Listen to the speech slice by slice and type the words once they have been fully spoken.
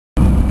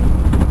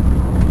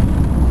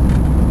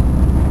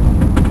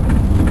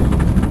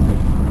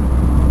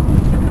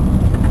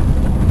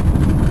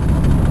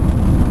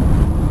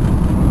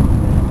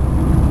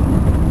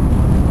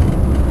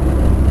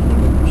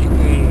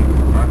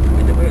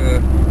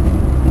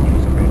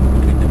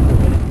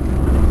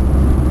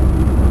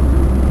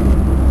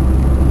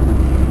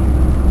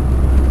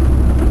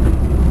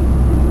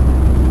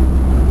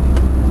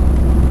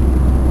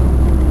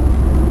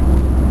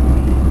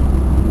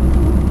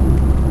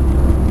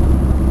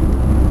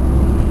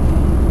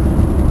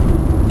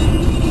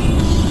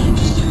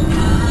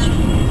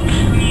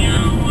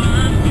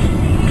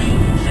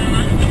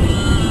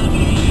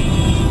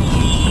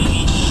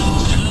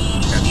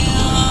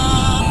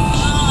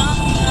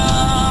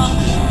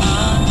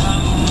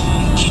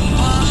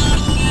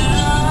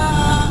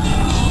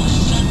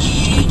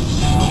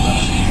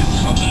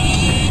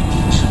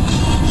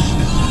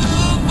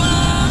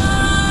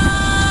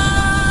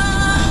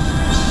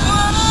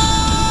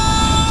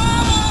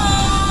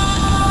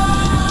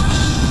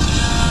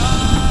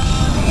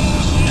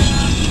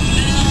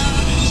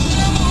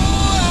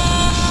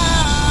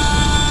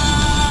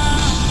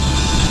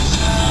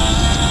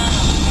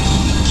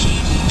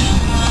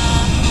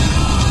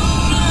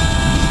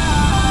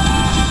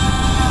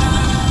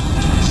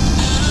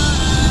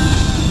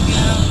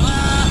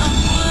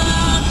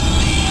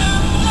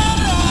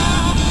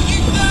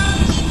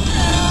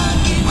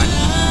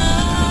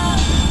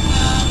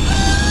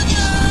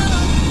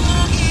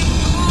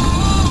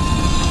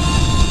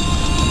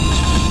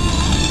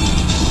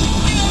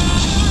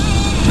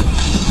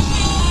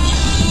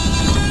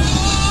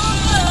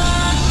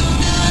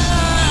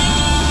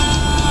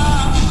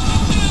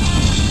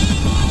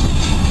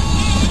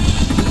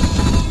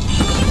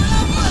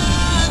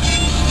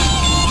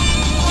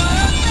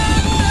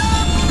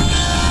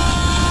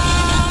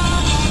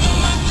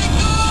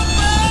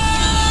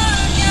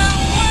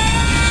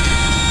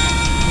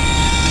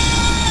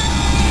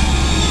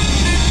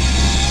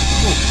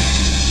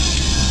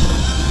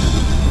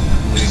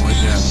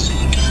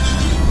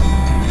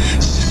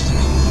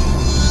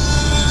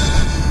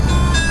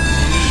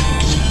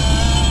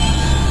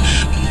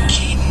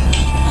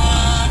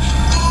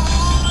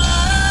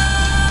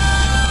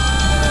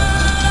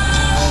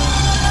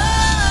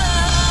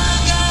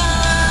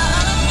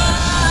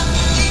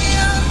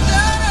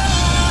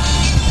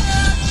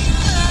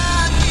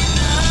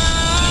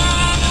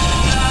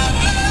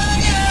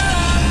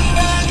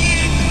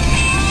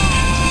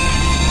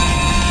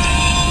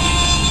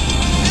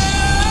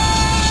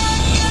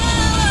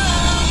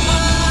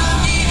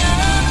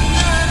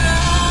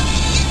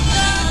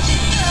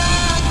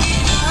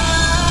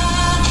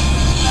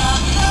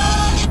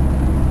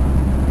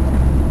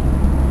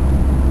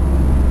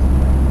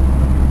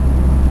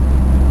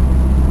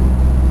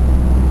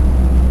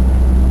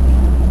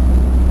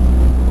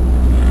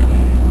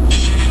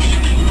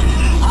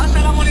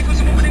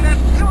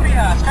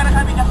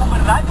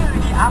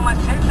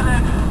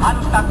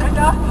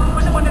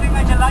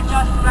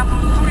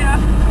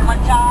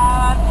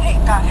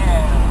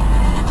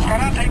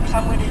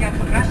bersama dengan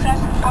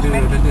pengasas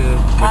kosmetik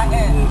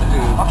KL.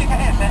 Okey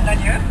KL, saya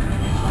tanya,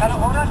 kalau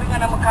orang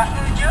dengan nama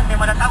KL je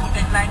memang dah tahu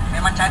tagline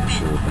memang cantik.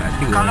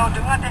 Kalau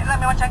dengar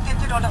tagline memang cantik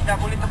je dah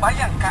boleh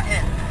terbayang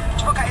KL.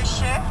 Cuba KL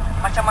share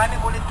macam mana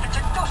boleh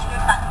tercetusnya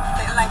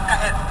tagline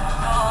KL.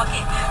 Oh,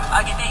 okey.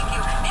 Okey, thank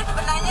you. Ni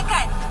sebenarnya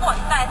kan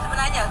spontan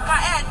sebenarnya.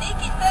 KL ni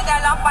kita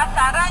dalam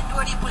pasaran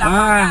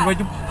 2018.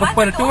 Baju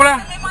purple tu lah.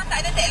 Memang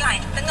tak ada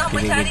tagline. Tengah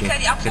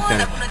mencari-cari apa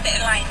nak guna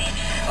tagline ni.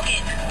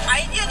 Okey,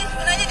 idea ni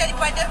sebenarnya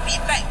daripada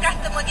feedback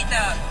customer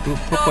kita.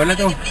 Purple lah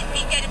tu. Dia beli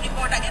skincare, dia beli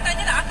produk. Dia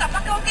tanya lah, akak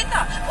pakai okey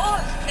tak? Oh,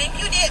 thank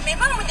you Dek.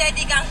 Memang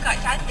menjadikan akak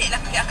cantik lah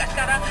kulit akak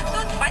sekarang.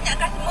 So, banyak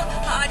customer,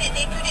 Dek,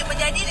 thank you Dek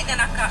menjadi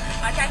dengan akak.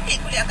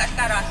 Cantik kulit akak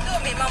sekarang. So,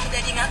 memang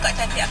menjadi dengan akak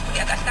cantik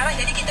kulit akak sekarang.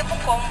 Jadi, kita pun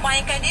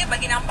combinekan dia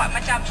bagi nampak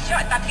macam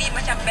short tapi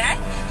macam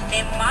band.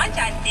 Memang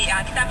cantik.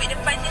 Kita ambil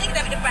depan sini,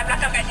 kita ambil depan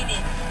belakang kat sini.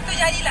 So,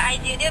 jadilah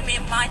idea dia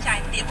memang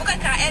cantik. Bukan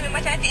KL memang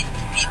cantik.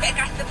 Feedback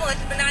customer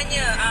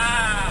sebenarnya.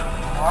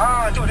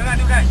 Wah, tu dengar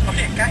tu guys.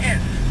 Okey, KL.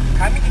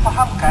 Kami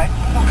difahamkan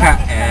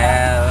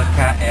KL.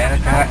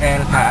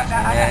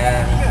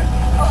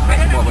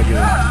 Buat baju.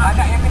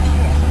 Anak yang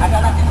ketiga. Ada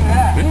anak ketiga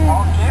lah.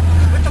 Okey.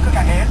 Betul ke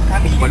KL?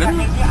 Kami KL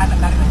ni anak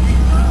dari ketiga.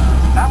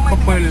 Nama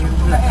dia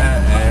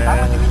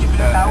nama dia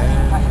bila tahu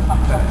KL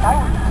 40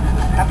 tahun.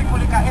 Tapi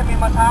kulit KL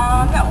memang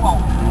sangat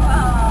wow.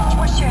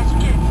 Cuba share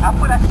sikit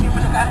apa rahsia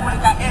perniagaan kulit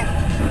KL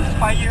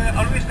supaya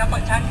always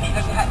nampak cantik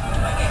dan sihat.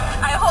 Okay.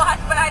 I hope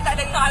husband I tak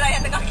dengar lah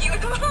yang tengah queue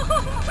tu.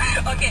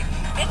 Okay.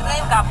 Ni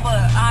sebenarnya bukan apa.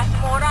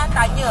 Semua orang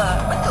tanya,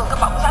 betul ke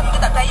 41 kita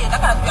tak percaya?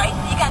 Takkan nak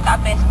IC kan tak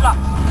best pula.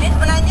 Ni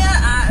sebenarnya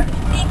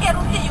skincare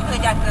rutin you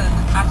kena jaga.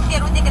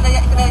 Skincare rutin kena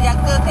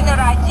jaga, kena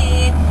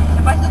rajin.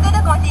 Lepas tu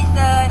kena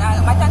konsisten.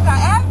 Macam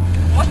KL,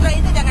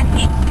 moisturizer jangan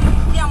skip.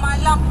 Siang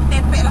malam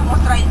tempel lah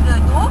moisturizer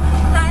tu.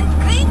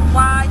 Sunscreen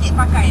wajib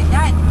pakai.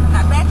 Dan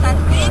nak best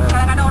sunscreen,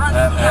 kadang-kadang orang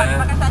silap dia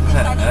pakai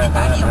sunscreen tadi dia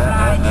tak ada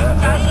apply.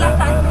 Carilah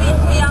sunscreen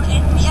yang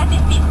SPF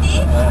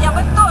 50 yang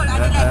betul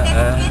ada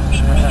lactase free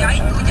 50.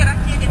 Itu je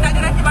rahsia dia, tak ada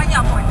rahsia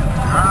banyak pun.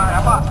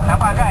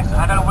 Nampak guys,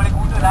 kalau boleh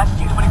guna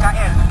rahsia daripada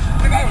KL.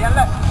 KL, yang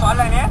last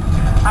soalan ni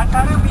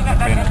antara minat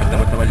dan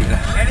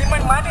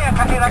elemen mana yang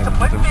KL rasa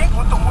penting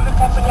untuk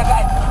mulakan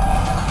perniagaan?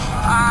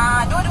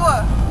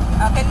 Dua-dua.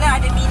 Kena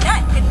ada minat,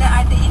 kena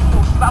ada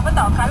ilmu. Sebab apa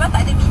tau? Kalau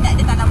tak ada minat,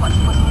 dia tak nak buat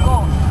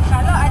sungguh-sungguh.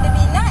 Kalau ada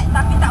minat,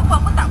 tapi tak buat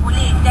pun tak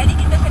boleh. Jadi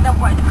kita kena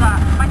buat juga.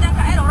 Macam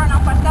KL, orang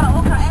nampak sekarang,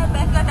 oh KL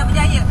best lah, dah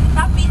berjaya.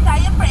 Tapi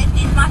saya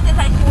praktis masa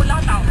saya sekolah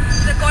tau.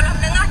 Sekolah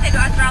menengah saya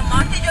duduk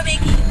asrama, saya jual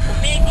Maggi.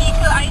 Maggi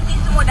ke IT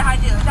semua dah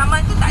ada. Zaman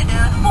tu tak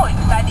ada phone,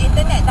 tak ada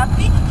internet.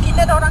 Tapi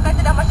kita dah orang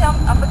kata dah macam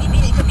pergi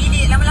bilik ke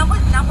bilik. Lama-lama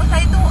nama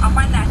saya tu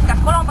panas. Kat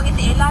sekolah orang panggil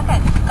saya Ella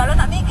kan. Kalau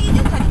nak Maggi,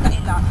 dia cari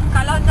kat Ella.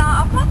 Kalau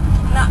nak apa,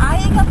 nak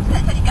air kan,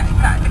 nak cari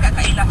dekat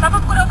Kak Ella. Sampai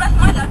pukul 12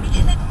 malam,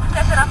 bilik saya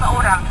biasa ramai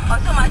orang.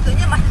 So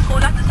maksudnya masa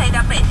sekolah tu saya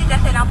dah praktis dan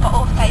saya nampak,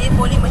 oh saya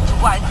boleh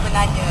menjual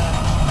sebenarnya.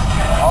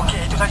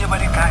 Okey, itu saja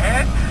pada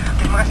KL.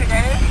 Terima kasih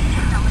KL.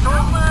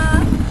 Sama-sama.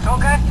 So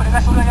guys,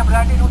 pendengar Sulah yang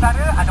berada di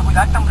utara, anda boleh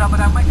datang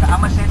beramai-ramai ke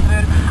Amat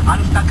Sentral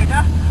Alustar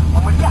Kedah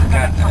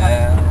memeriahkan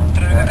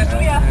Terus kata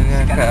Suria.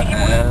 Sekarang ini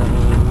pun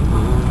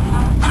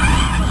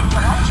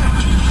Peraja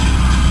TV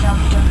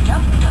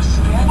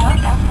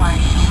www.suria.my.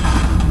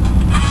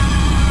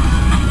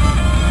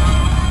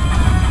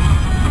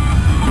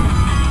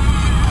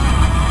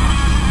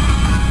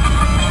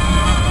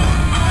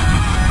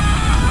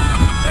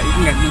 Tak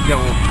ingat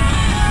hijau.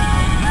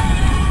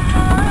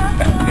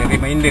 Tak ada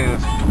reminder.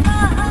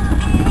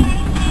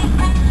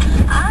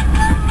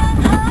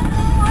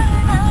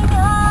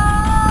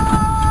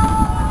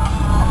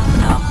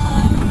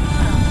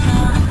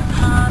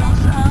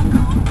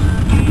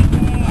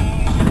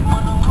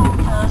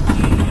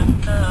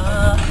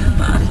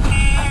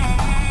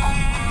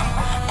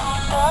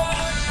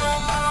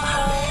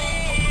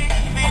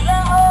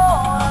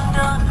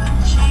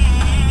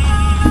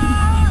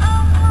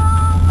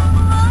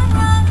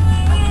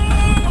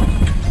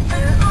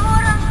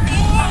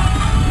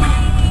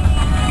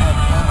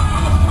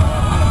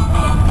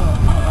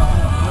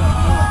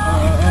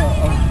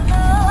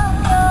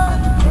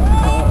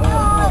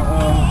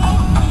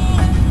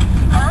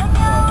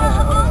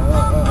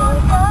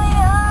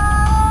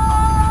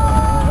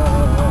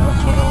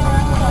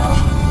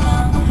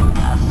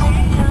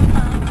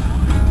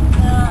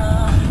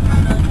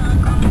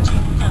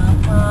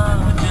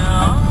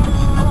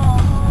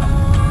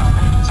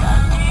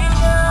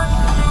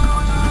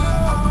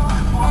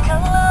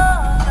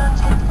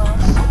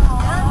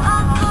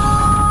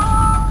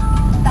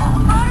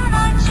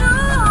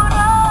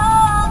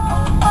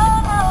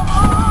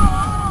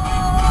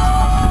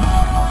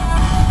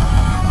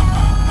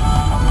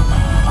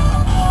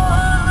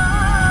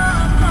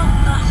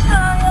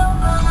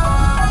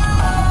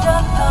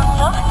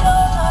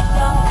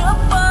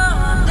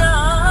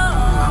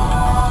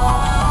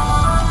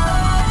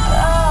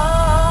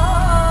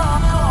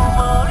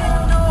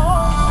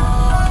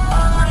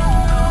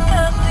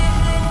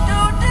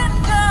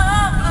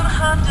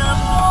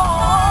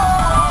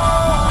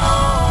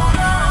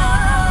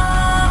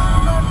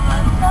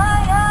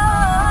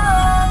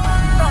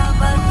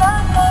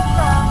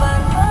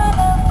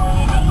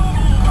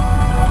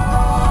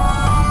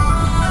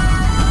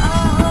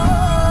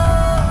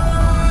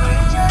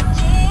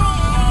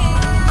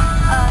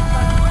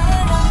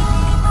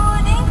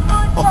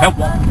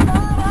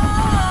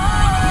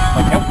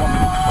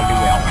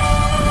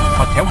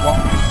 hotel walk.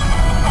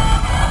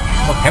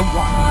 Hotel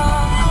walk.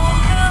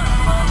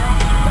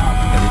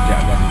 Dari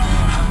jalan.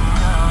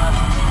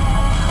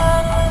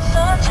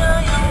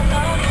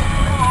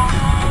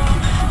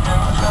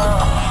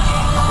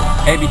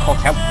 Every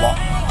hotel walk.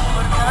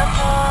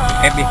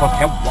 Every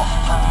hotel walk.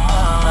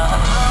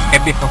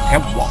 Every hotel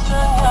walk.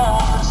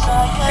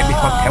 Every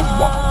hotel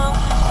walk.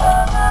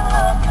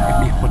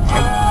 Every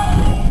hotel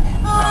walk.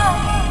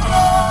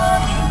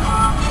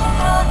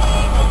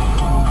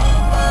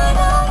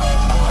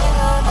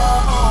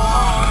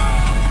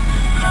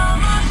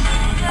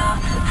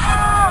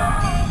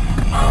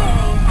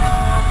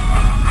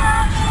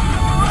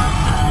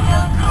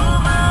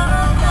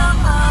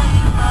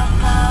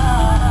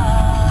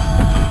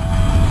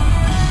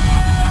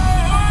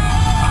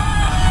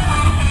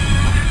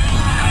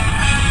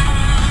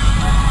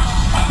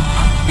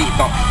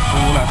 TikTok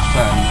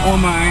ulasan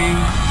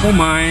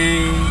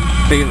Umai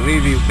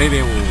review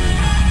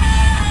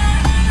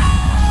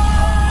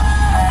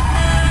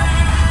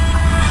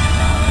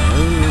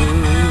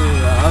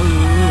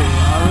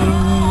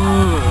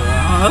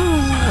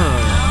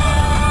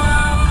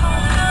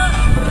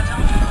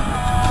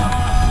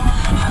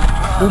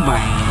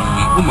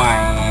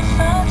Umai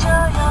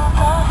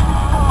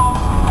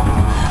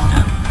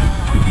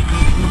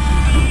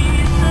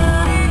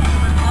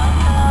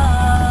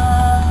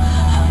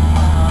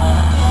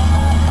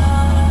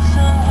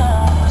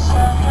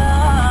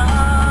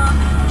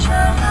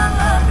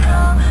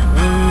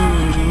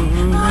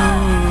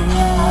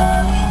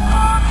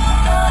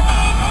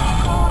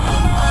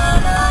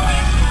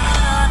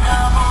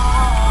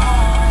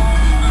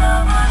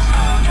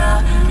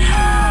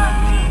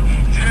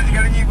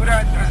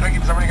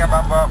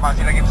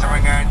masih lagi bersama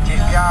dengan Cik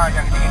Pia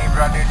yang ini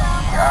berada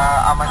di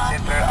Aman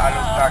Central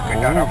Alota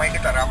Kedah. Ramai ke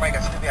tak ramai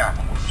kat situ, Pia?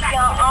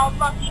 Ya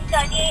Allah, kita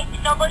ni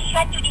nombor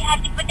 1 di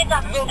hati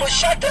pendengar. Nombor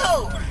 1?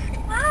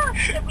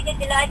 Kita punya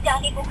jelajah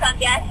ni bukan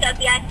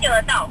biasa-biasa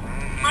tau.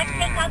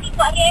 Macam kami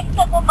buat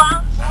refer pun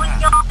bang.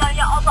 Punya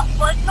ya Allah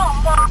penuh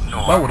bang.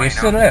 Baru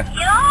reser lah.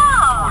 Ya.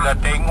 Pula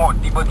tengok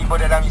tiba-tiba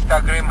dalam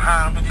Instagram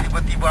hang tu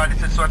tiba-tiba ada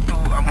sesuatu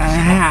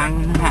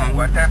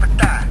buatan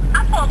petang.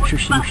 Apa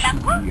Sushi.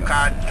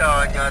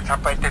 Katanya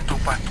sampai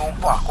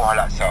tertumpah-tumpah kau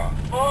halaksa.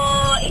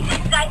 Oh, itu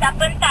guys dah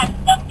pentas.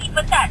 Tepi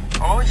pentas.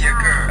 Oh, iya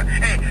ke?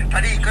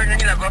 Tadi kau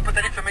nyanyi lagu apa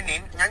tadi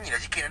feminin? Nyanyilah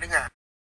sikit nak dengar.